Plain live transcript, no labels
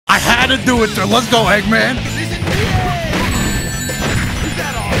had to do it. Let's go, Eggman.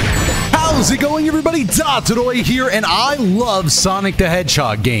 How's it going, everybody? Dotodoya here, and I love Sonic the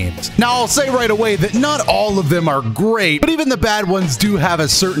Hedgehog games. Now, I'll say right away that not all of them are great, but even the bad ones do have a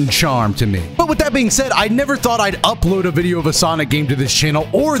certain charm to me. But with that being said, I never thought I'd upload a video of a Sonic game to this channel,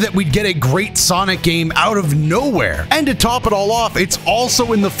 or that we'd get a great Sonic game out of nowhere. And to top it all off, it's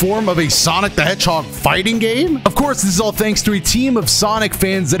also in the form of a Sonic the Hedgehog fighting game. Of course, this is all thanks to a team of Sonic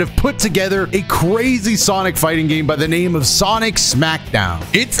fans that have put together a crazy Sonic fighting game by the name of Sonic Smackdown.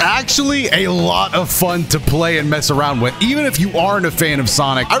 It's actually a lot of fun to play and mess around with. Even if you aren't a fan of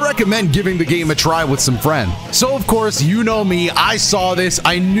Sonic, I recommend giving the game a try with some friends. So of course, you know me, I saw this,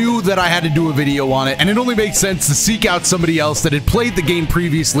 I knew that I had to do a video on it, and it only makes sense to seek out somebody else that had played the game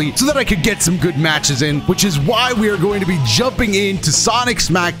previously so that I could get some good matches in, which is why we are going to be jumping into Sonic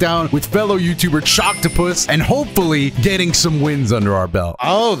Smackdown with fellow YouTuber Choctopus and hopefully getting some wins under our belt.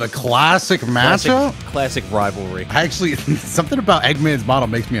 Oh, the classic matchup? Classic rivalry. Actually, something about Eggman's model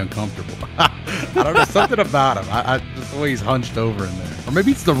makes me uncomfortable. I don't know, something about him. Just the way he's hunched over in there. Or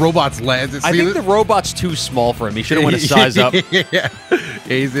maybe it's the robot's legs. I think the robot's too small for him. He should have went a size up. Yeah,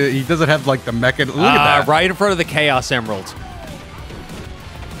 he doesn't have like the mecha. Look at that. Right in front of the Chaos Emerald.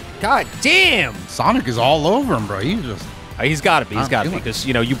 God damn. Sonic is all over him, bro. He's got to be. He's got to be. Because,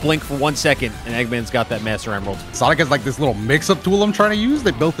 you know, you blink for 1 second and Eggman's got that Master Emerald. Sonic has like this little mix-up tool I'm trying to use.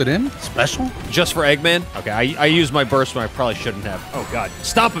 They built it in. Special. Just for Eggman? Okay, I used my burst when I probably shouldn't have. Oh, God.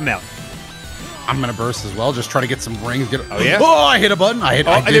 Stomp him out. I'm going to burst as well. Just try to get some rings. Oh, yeah? Oh, I hit a button. I did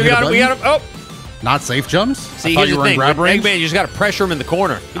hit a button. We got him. Oh. Not safe jumps. See, here's the thing. Eggman, you just got to pressure him in the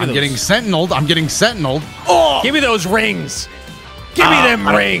corner. I'm getting sentineled. I'm getting sentineled. Oh! Give me those rings. Give me them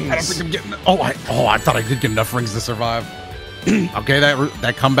rings. I don't think I'm getting... I thought I did get enough rings to survive. Okay,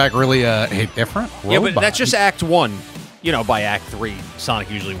 that comeback really hit different. Yeah, but that's just Act 1. You know, by Act 3,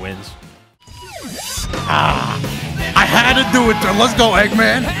 Sonic usually wins. I had to do it. Let's go,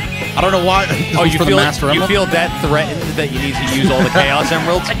 Eggman. I don't know why. Oh, you feel that threatened that you need to use all the Chaos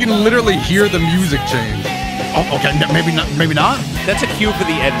Emeralds? I can literally hear the music change. Oh, okay, maybe not. That's a cue for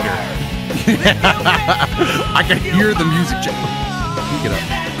the editor. I can hear the music change. Get up.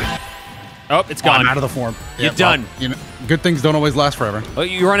 Oh, it's gone. I'm out of the form. You're done. You know, good things don't always last forever. Well,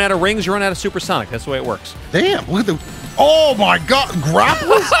 you run out of rings, you run out of Supersonic. That's the way it works. Damn, look at the... Oh my God,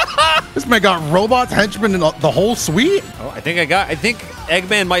 grapplers? This man got robots, henchmen, and the whole suite? Oh, I think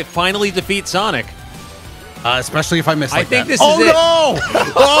Eggman might finally defeat Sonic. Especially if I miss like that. This is it. Oh no!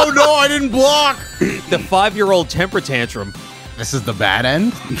 Oh no, I didn't block! The 5-year-old temper tantrum. This is the bad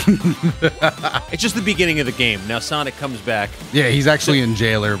end? It's just the beginning of the game. Now Sonic comes back. Yeah, he's actually in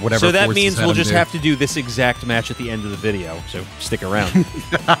jail or whatever. So that means we'll just have to do this exact match at the end of the video. So stick around.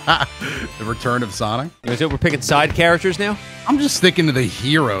 The return of Sonic. So we're picking side characters now? I'm just sticking to the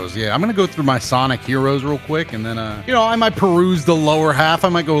heroes. Yeah, I'm going to go through my Sonic heroes real quick. And then, you know, I might peruse the lower half. I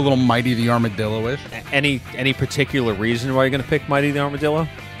might go a little Mighty the Armadillo-ish. Any particular reason why you're going to pick Mighty the Armadillo?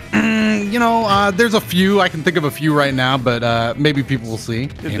 You know, there's a few. I can think of a few right now, but maybe people will see.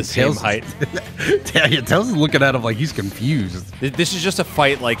 The same height. Tails is looking at him like he's confused. This is just a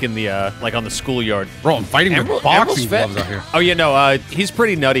fight like in the like on the schoolyard. Bro, I'm fighting with boxing gloves out here. Oh yeah, no, he's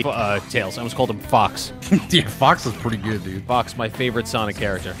pretty nutty. Tails. I almost called him Fox. Yeah, Fox is pretty good, dude. Fox, my favorite Sonic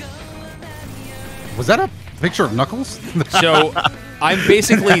character. Was that a picture of Knuckles? So I'm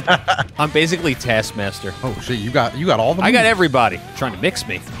basically Taskmaster. Oh shit, you got all of them? I got everybody trying to mix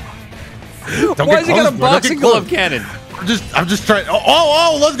me. Why has he got a boxing glove cannon? I'm just trying.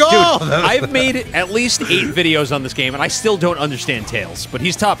 Oh, let's go! Dude, I've made at least 8 videos on this game, and I still don't understand Tails, but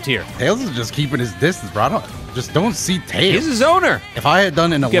he's top tier. Tails is just keeping his distance, bro. Just don't see Tails. He's a zoner. If I had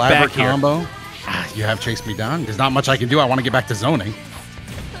done an elaborate combo, you have chased me down. There's not much I can do. I want to get back to zoning.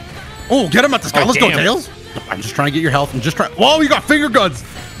 Oh, get him at the sky. Let's go, Tails. I'm just trying to get your health. I'm just trying. Whoa, you got finger guns.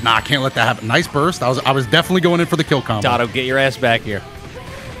 Nah, I can't let that happen. Nice burst. I was definitely going in for the kill combo. Dotto, get your ass back here.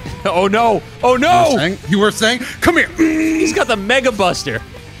 Oh no! Oh no! You were saying? Come here. He's got the Mega Buster.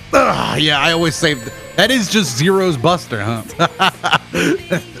 Yeah, I always say that is just Zero's Buster, huh?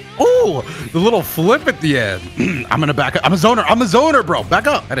 Oh, the little flip at the end. I'm gonna back up. I'm a zoner, bro. Back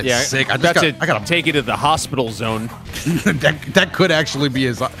up. That is sick. I gotta take you to the hospital zone. that could actually be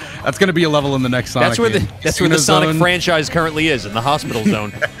that's gonna be a level in the next Sonic game. That's where the Sonic franchise currently is, in the hospital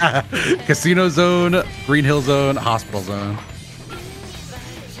zone. Casino zone, Green Hill zone, hospital zone.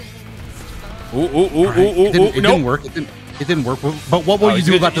 It didn't work. It didn't work. But what will you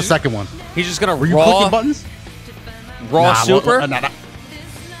do about the second one? He's just gonna Were you clicking buttons? Raw super.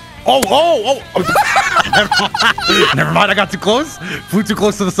 Oh! Never mind. I got too close. Flew too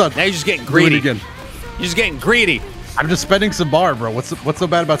close to the sun. Now you're just getting greedy. Do it again. You're just getting greedy. I'm just spending some bar, bro. What's so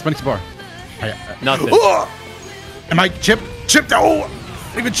bad about spending some bar? Nothing. Am I chipped? Oh,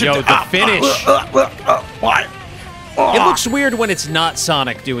 even chipped. Yo, the finish. Why? It looks weird when it's not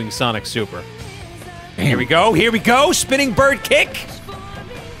Sonic doing Sonic Super. Here we go. Here we go. Spinning bird kick.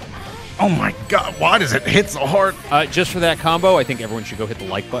 Oh my God! Why does it hit so hard? Just for that combo, I think everyone should go hit the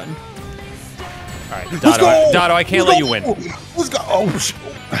like button. All right, Let's go! Dotto, I can't let you win. Let's go! Oh,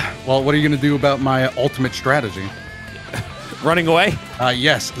 well, what are you gonna do about my ultimate strategy? Running away?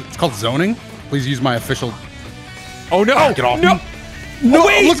 Yes. It's called zoning. Please use my official. Oh no! Get off! No! No!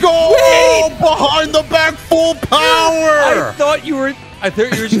 Wait, let's go! Wait! Behind the back, full power! I thought you were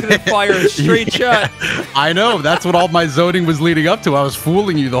just gonna fire a straight shot. I know. That's what all my zoning was leading up to. I was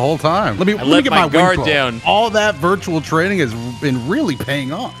fooling you the whole time. Let me get my guard down. All that virtual training has been really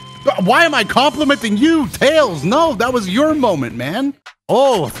paying off. Why am I complimenting you, Tails? No, that was your moment, man.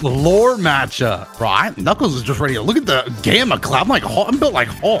 Oh, the lore matchup. Bro, Knuckles is just ready to look at the gamma cloud. I'm built like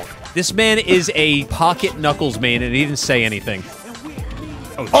Hulk. This man is a pocket Knuckles main, and he didn't say anything.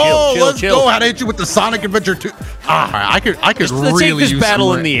 Oh, chill, let's go. How to hit you with the Sonic Adventure 2. All right, I could let's really take this use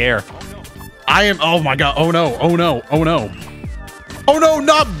battle in the air. I am. Oh my God. Oh no. Oh no. Oh no. Oh no.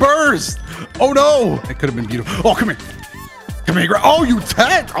 Not burst. Oh no. It could have been beautiful. Oh, come here. Come here. Oh, you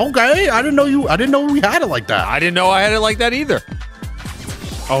tech. Okay. I didn't know we had it like that. I didn't know I had it like that either.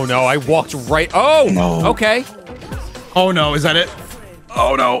 Oh no. I walked right. Oh. No. Okay. Oh no. Is that it?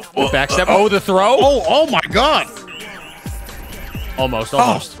 Oh no. Backstep. Oh, the throw. Oh my God. Almost.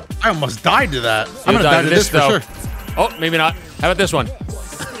 I almost died to that. I'm gonna die to this for sure. Oh, maybe not. How about this one?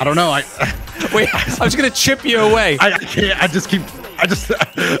 I don't know. Wait, I was gonna chip you away. I can't.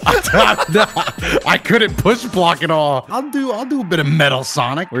 I couldn't push block at all. I'll do a bit of Metal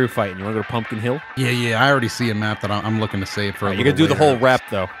Sonic. Where are you fighting? You wanna go to Pumpkin Hill? Yeah. I already see a map that I'm looking to save for. You're gonna do the whole rep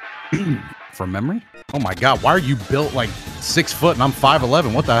though. From memory? Oh my God! Why are you built like 6 foot and I'm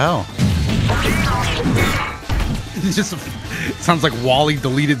 5'11"? What the hell? It just sounds like Wally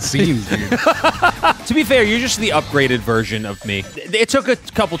deleted scenes, dude. To be fair, you're just the upgraded version of me. It took a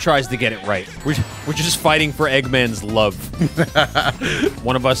couple tries to get it right. We're just fighting for Eggman's love.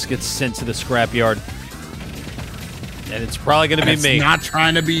 One of us gets sent to the scrapyard. And it's probably going to be me. It's not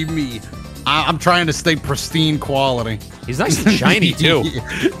trying to be me. I'm trying to stay pristine quality. He's nice and shiny, too.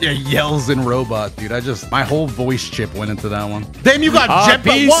 Yeah, yells and robot, dude. my whole voice chip went into that one. Damn, you got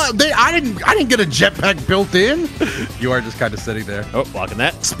jetpack. What? I didn't get a jetpack built in. You are just kind of sitting there. Oh, blocking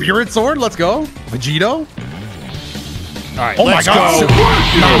that. Spirit sword, let's go. Vegito. All right, let's go.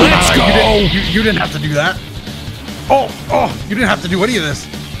 Let's go. You didn't have to do that. Oh, you didn't have to do any of this.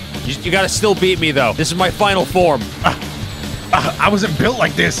 You got to still beat me, though. This is my final form. I wasn't built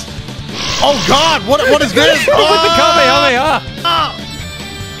like this. Oh God! What is this? With the Kamehameha!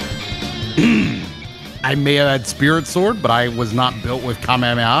 I may have had Spirit Sword, but I was not built with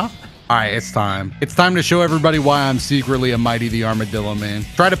Kamehameha. All right, it's time. It's time to show everybody why I'm secretly a Mighty the Armadillo man.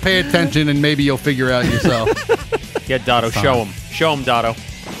 Try to pay attention, and maybe you'll figure it out yourself. Yeah, Dotto, show him. Show him, Dotto.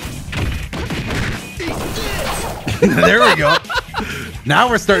 There we go. Now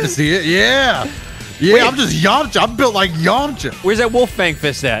we're starting to see it. Yeah. Wait, I'm just Yamcha. I'm built like Yamcha. Where's that wolf fang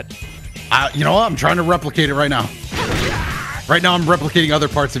fist at? You know what? I'm trying to replicate it right now. Right now, I'm replicating other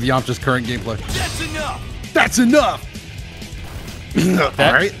parts of Yamcha's current gameplay. That's enough.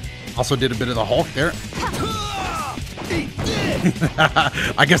 All right. Also did a bit of the Hulk there.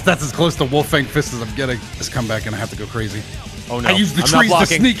 I guess that's as close to Wolfang Fist as I'm getting. This comeback gonna have to go crazy. Oh no! I used the trees to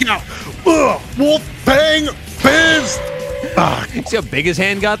sneak out. Wolfang Fist. See how big his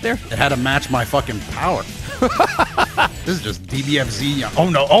hand got there? It had to match my fucking power. This is just Dbfz. Oh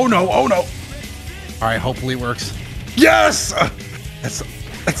no! Oh no! Oh no! All right. Hopefully it works. Yes.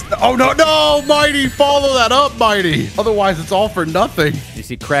 Oh no! No, Mighty! Follow that up, Mighty. Otherwise, it's all for nothing. You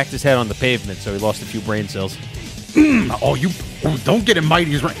see, cracked his head on the pavement, so he lost a few brain cells. Don't get in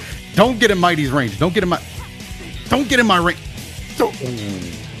Mighty's range. Don't get in Mighty's range. Don't get in my range.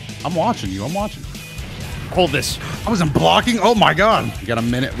 I'm watching you. I'm watching. Hold this. I wasn't blocking. Oh my God. We got a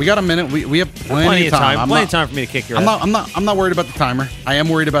minute. We have plenty of time. Plenty of time for me to kick your ass. I'm not worried about the timer. I am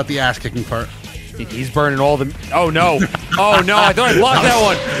worried about the ass kicking part. He's burning all the. Oh no! Oh no! I thought I blocked that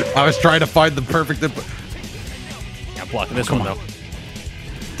one. I was trying to find the perfect input. I'm blocking this one though.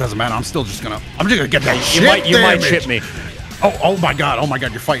 Doesn't matter. I'm just gonna get that shit. You might chip me. Oh my God!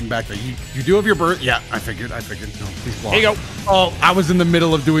 You're fighting back there. You do have your bird. Yeah, I figured. No, please block. Here you go. Oh, I was in the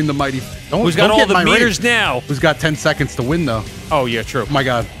middle of doing the mighty. Who's got all the meters now? Who's got 10 seconds to win though? Oh yeah, true. Oh my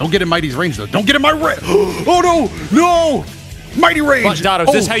God! Don't get in Mighty's range though. Don't get in my range. Oh no! Mighty range. Dotto,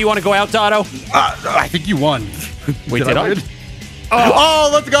 is this how you want to go out, Dotto? I think you won. Wait, did I? Oh,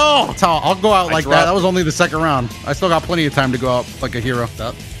 let's go. I'll go out like that. dropped. That was only the second round. I still got plenty of time to go out like a hero.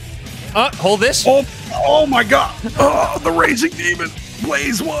 Hold this. Oh my God. Oh, the raging demon.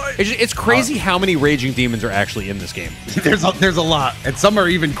 Blaze wide. It's crazy how many raging demons are actually in this game. There's a lot, and some are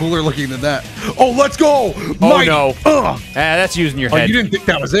even cooler looking than that. Oh, let's go. Oh, no. That's using your head. You didn't think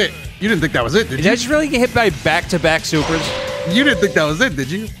that was it. You didn't think that was it, did you? Did I just really get hit by back-to-back supers? You didn't think that was it, did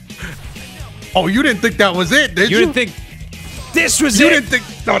you? Oh, you didn't think that was it, did you? You didn't think this was You it? didn't think...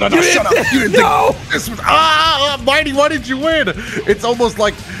 No, shut up. You didn't think this was... Mighty, why did you win? It's almost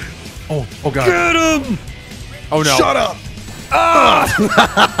like... Oh, God. Get him! Oh, no. Shut up.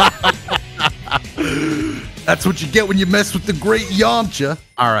 That's what you get when you mess with the great Yamcha.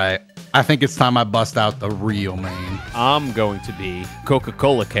 All right. I think it's time I bust out the real main. I'm going to be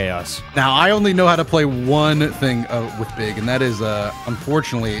Coca-Cola Chaos. Now, I only know how to play one thing with Big, and that is,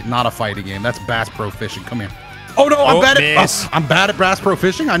 unfortunately, not a fighting game. That's Bass Pro Fishing. Come here. Oh, no, I'm bad at Bass Pro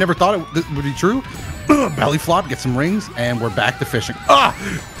Fishing. I never thought it would be true. Belly flop, get some rings, and we're back to fishing.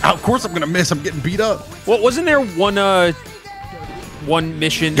 Of course I'm going to miss. I'm getting beat up. Well, wasn't there one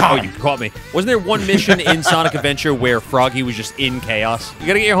mission? God. Oh, you caught me. Wasn't there one mission in Sonic Adventure where Froggy was just in chaos? You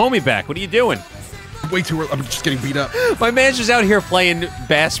gotta get your homie back. What are you doing? Way too early. I'm just getting beat up. My man's just out here playing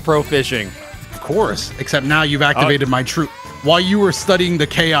Bass Pro Fishing. Of course. Except now you've activated my troop. While you were studying the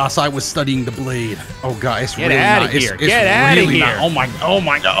chaos, I was studying the blade. Oh God, it's really out not. of here. It's Get out of really here. not.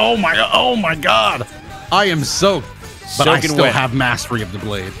 Oh my God. I am soaked. But I Soaking still wet. have mastery of the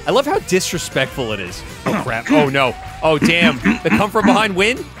blade. I love how disrespectful it is. Oh crap. Oh no. Oh damn. The come from behind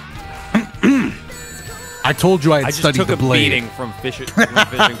win? I told you I had I just studied took the a blade. beating from fishing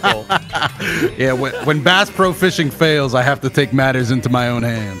pole. Yeah, when Bass Pro Fishing fails, I have to take matters into my own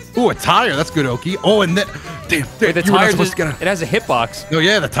hands. Ooh, a tire. That's good, Oki. Oh, and then... Damn, Wait, the you were not tire supposed to get a... it has a hitbox. No,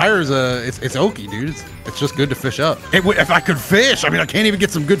 yeah, the tire's it's Oki, dude. It's just good to fish up. If I could fish, I mean, I can't even get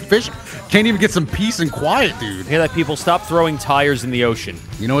some good fish. Can't even get some peace and quiet, dude. Hear that, people? Stop throwing tires in the ocean.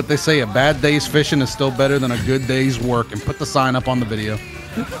 You know what they say? A bad day's fishing is still better than a good day's work. And put the sign up on the video.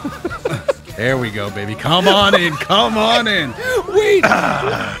 There we go, baby. Come on in. Come on in. Wait.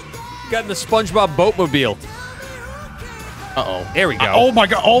 Got in the SpongeBob boatmobile. Uh-oh. There we go. Oh my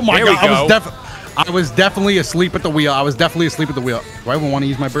God. Oh my There God. we go. I was definitely asleep at the wheel. Do I even want to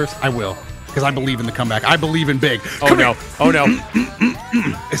use my burst? I will. Because I believe in the comeback. I believe in big. Oh no. Oh no.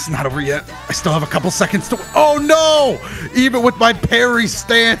 It's not over yet. I still have a couple seconds to... Oh no! Even with my parry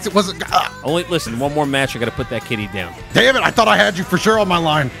stance, it wasn't... Only listen, one more match, I gotta put that kitty down. Damn it, I thought I had you for sure on my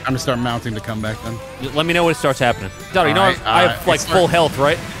line. I'm gonna start mounting the comeback then. Let me know when it starts happening. Dotto, you know Alright, I have like full health,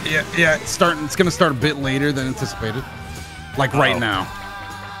 right? Yeah, it's gonna start a bit later than anticipated. Like right now.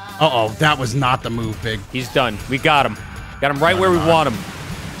 Uh-oh, that was not the move, Big. He's done. We got him. Got him right where we want him.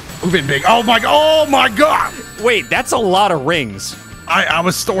 Move in, Big. Oh my God! Wait, that's a lot of rings. I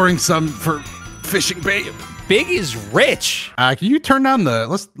was storing some for fishing bait. Big is rich. Can you turn down the...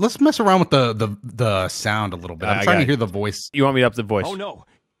 Let's mess around with the sound a little bit. I'm trying to hear the voice. You want me to up the voice? Oh no.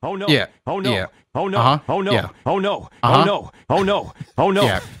 Oh no. Yeah. Oh no. Yeah. Oh no. Uh-huh. Oh no. Yeah. Oh no. Uh-huh. Oh no. Oh no. Oh no.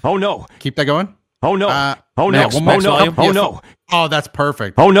 Yeah. Oh no. Keep that going? Oh no. Oh no. yeah, one more Oh no. volume. Oh Yeah, no. Oh, that's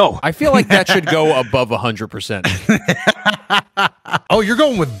perfect. Oh no. I feel like that should go above 100%. Oh, you're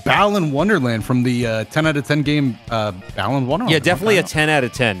going with Balan Wonderland from the 10 out of 10 game Balan Wonderland. Yeah, definitely a 10 out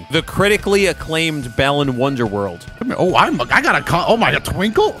of 10. The critically acclaimed Balan Wonderworld. Come here. Oh, I got a... Oh my God,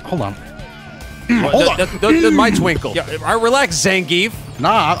 Twinkle? Hold on. Hold on. My Twinkle. Yeah, relax, Zangief.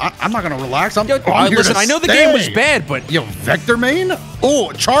 Nah, I'm not going to relax. I'm here Listen, to I know the stay. game was bad, but... Yo, Vector Main?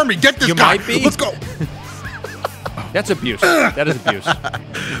 Oh, Charmy, get this You guy. might be. Let's go. That's abuse. That is abuse.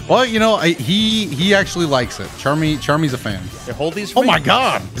 Well, you know, he actually likes it. Charmy's a fan. Here, hold these for Oh me. my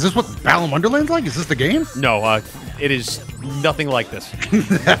God. Is this what Balan Wonderland's like? Is this the game? No, it is nothing like this.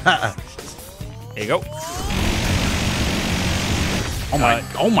 There you go. My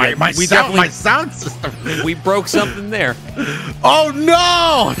sound system. We broke something there. Oh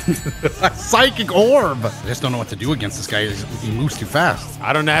no! A psychic orb. I just don't know what to do against this guy. He moves too fast.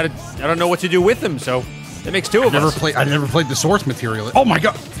 I don't know what to do with him, so that makes two of us. I never played the source material. Oh my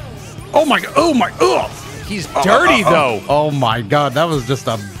God! Oh my God! Oh my! Ugh! He's dirty though. Oh my God! That was just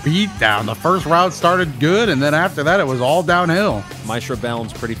a beatdown. The first round started good, and then after that, it was all downhill. Maestro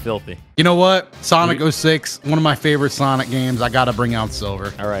Balan's pretty filthy. You know what? Sonic 06, one of my favorite Sonic games. I gotta bring out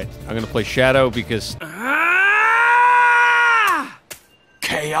Silver. All right, I'm gonna play Shadow because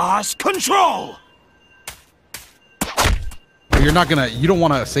Chaos control. you're not gonna. You don't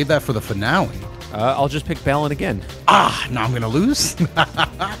want to save that for the finale. I'll just pick Balin again. Ah, now I'm gonna lose.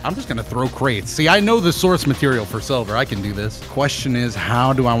 I'm just gonna throw crates. See, I know the source material for silver. I can do this. Question is,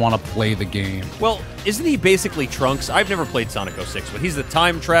 how do I want to play the game? Well, isn't he basically Trunks? I've never played Sonic 06, but he's the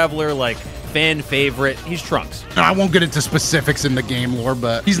time traveler, like, fan favorite. He's Trunks. I won't get into specifics in the game lore,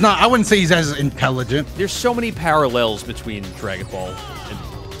 but he's not. I wouldn't say he's as intelligent. There's so many parallels between Dragon Ball and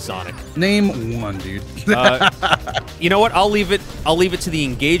Sonic. Name one, dude. You know what? I'll leave it to the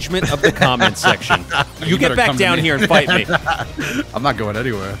engagement of the comment section. You get back down here and fight me. I'm not going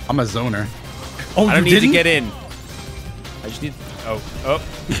anywhere. I'm a zoner. Oh, I don't need to get in. I just need. Oh.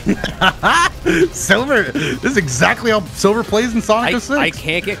 Silver. This is exactly how Silver plays in Sonic 06. I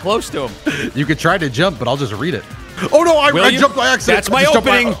can't get close to him. You could try to jump, but I'll just read it. Oh no! I jumped by accident. That's my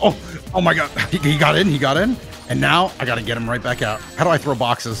opening. Oh my god! He got in. He got in. And now I gotta get him right back out. How do I throw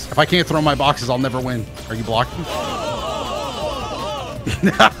boxes? If I can't throw my boxes, I'll never win. Are you blocking?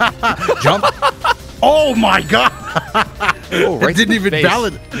 Jump. Oh my god. Oh, right it didn't even face.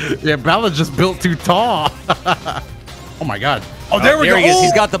 Ballad. Yeah, Ballad just built too tall. Oh my god. Oh, there we go. There he is. Oh,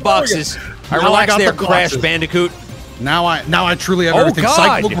 He's got the boxes. I relax there, Crash Bandicoot. Now I truly have everything. God.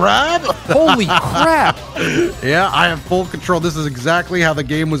 Cycle grab. Holy crap. Yeah, I have full control. This is exactly how the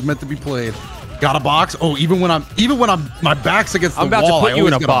game was meant to be played. Got a box. Oh, even when I'm my back's against the wall, I'm about to put you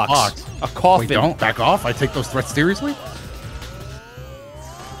in a box. A coffin. Wait, don't back off. I take those threats seriously.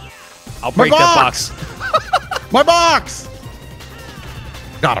 I'll break that box. My box.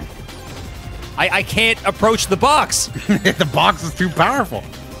 Got him. I can't approach the box. The box is too powerful.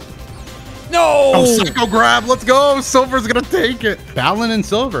 No! Oh, Psycho Grab, let's go! Silver's gonna take it. Balin and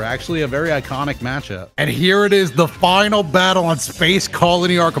Silver, actually a very iconic matchup. And here it is, the final battle on Space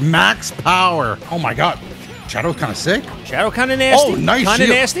Colony Arc, max power. Oh my god, Shadow's kind of sick. Shadow kind of nasty. Oh, nice Kind of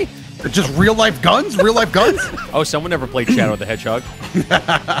shield. nasty. Just real life guns? Real life guns? Oh, someone never played Shadow the Hedgehog.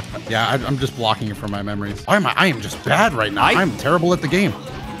 Yeah, I'm just blocking it from my memories. I am just bad right now. I'm terrible at the game.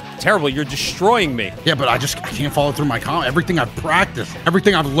 Terrible, you're destroying me. Yeah, but I can't follow through my everything I've practiced,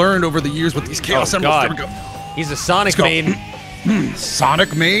 everything I've learned over the years with these Chaos Emeralds. There we go. He's a Sonic main.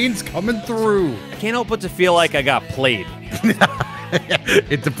 Sonic main's coming through. I can't help but to feel like I got played.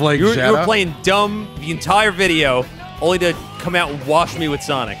 Into playing You Shadow. were playing dumb the entire video, only to come out and wash me with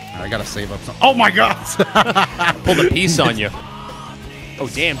Sonic. I gotta save up some. Oh my god! Pulled a piece on you. Oh,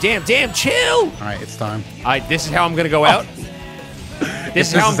 damn, chill! All right, it's time. This is how I'm gonna go out.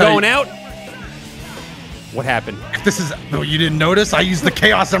 This is how I'm going out. What happened? No, you didn't notice? I used the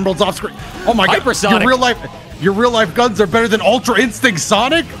Chaos Emeralds off screen. Oh my god! Hypersonic. Your real life guns are better than Ultra Instinct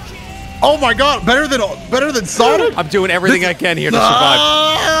Sonic. Oh my god! Better than Sonic. I'm doing everything I can here to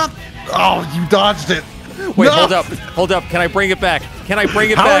survive. Oh, you dodged it. Wait, no. hold up. Can I bring it back? How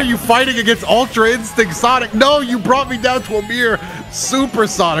How are you fighting against Ultra Instinct Sonic? No, you brought me down to a mere Super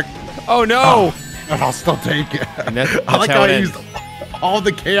Sonic. Oh no! But I'll still take it. That's I like how how it I ends. used all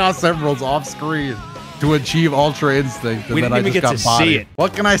the Chaos Emeralds off screen to achieve Ultra Instinct, and We then didn't I even just get got to bodied. see it.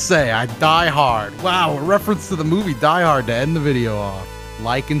 What can I say? I die hard. Wow, a reference to the movie Die Hard to end the video off.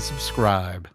 Like and subscribe.